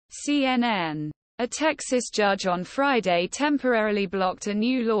CNN. A Texas judge on Friday temporarily blocked a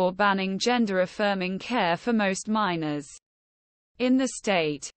new law banning gender-affirming care for most minors in the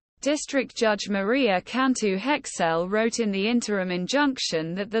state. District Judge Maria Cantu-Hexel wrote in the interim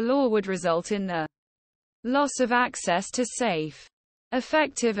injunction that the law would result in the loss of access to safe,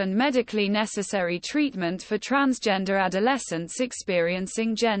 effective and medically necessary treatment for transgender adolescents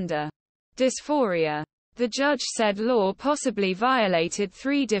experiencing gender dysphoria. The judge said law possibly violated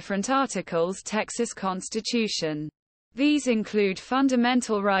 3 different articles Texas Constitution. These include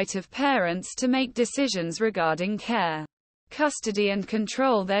fundamental right of parents to make decisions regarding care, custody and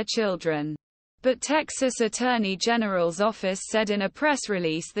control their children. But Texas Attorney General's office said in a press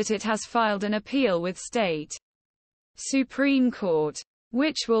release that it has filed an appeal with state Supreme Court,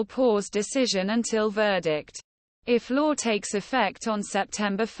 which will pause decision until verdict. If law takes effect on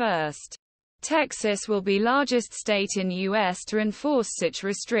September 1, Texas will be largest state in U.S. to enforce such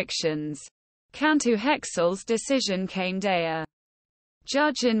restrictions. Cantu-Hexel's decision came day a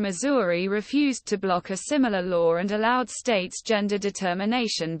judge in Missouri refused to block a similar law and allowed states' gender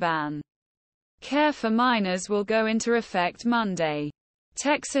determination ban. Care for minors will go into effect Monday.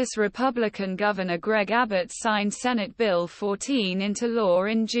 Texas Republican Governor Greg Abbott signed Senate Bill 14 into law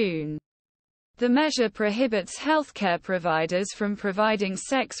in June. The measure prohibits healthcare providers from providing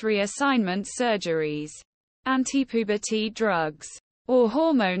sex reassignment surgeries, anti-puberty drugs, or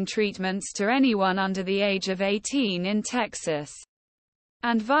hormone treatments to anyone under the age of 18 in Texas.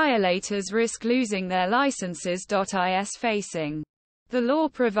 And violators risk losing their licenses. Is facing. The law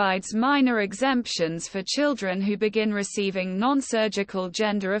provides minor exemptions for children who begin receiving non-surgical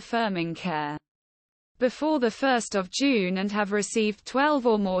gender-affirming care before the 1st of June and have received 12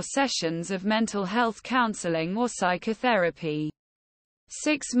 or more sessions of mental health counseling or psychotherapy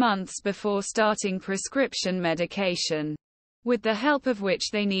 6 months before starting prescription medication, with the help of which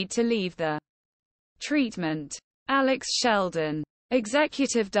they need to leave the treatment. Alex Sheldon,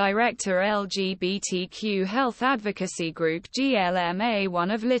 Executive Director LGBTQ Health Advocacy Group GLMA, one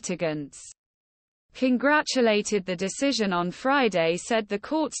of litigants, congratulated the decision on Friday, said the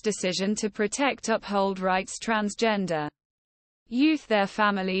court's decision to protect uphold rights transgender youth their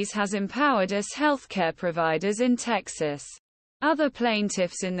families has empowered us healthcare providers in Texas. Other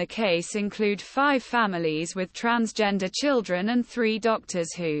plaintiffs in the case include 5 families with transgender children and 3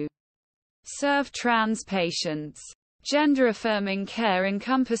 doctors who serve trans patients. Gender-affirming care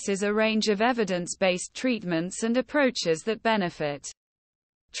encompasses a range of evidence-based treatments and approaches that benefit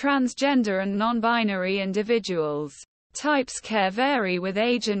transgender and non-binary individuals. Types care vary with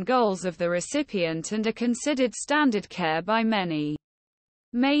age and goals of the recipient and are considered standard care by many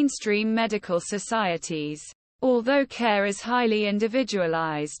mainstream medical societies. Although care is highly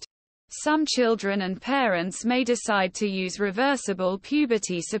individualized, some children and parents may decide to use reversible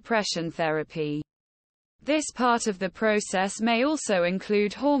puberty suppression therapy. This part of the process may also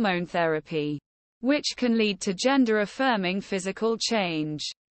include hormone therapy, which can lead to gender-affirming physical change.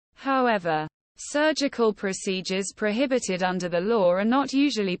 However, surgical procedures prohibited under the law are not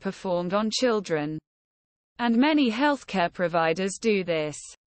usually performed on children, and many healthcare providers do this.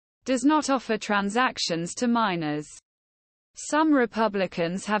 Does not offer transactions to minors. Some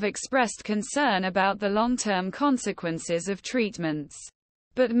Republicans have expressed concern about the long-term consequences of treatments,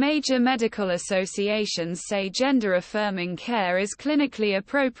 but major medical associations say gender-affirming care is clinically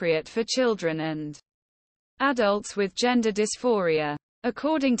appropriate for children and adults with gender dysphoria.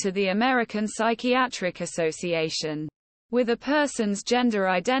 According to the American Psychiatric Association, with a person's gender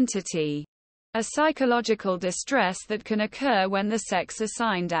identity, a psychological distress that can occur when the sex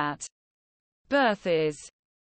assigned at birth is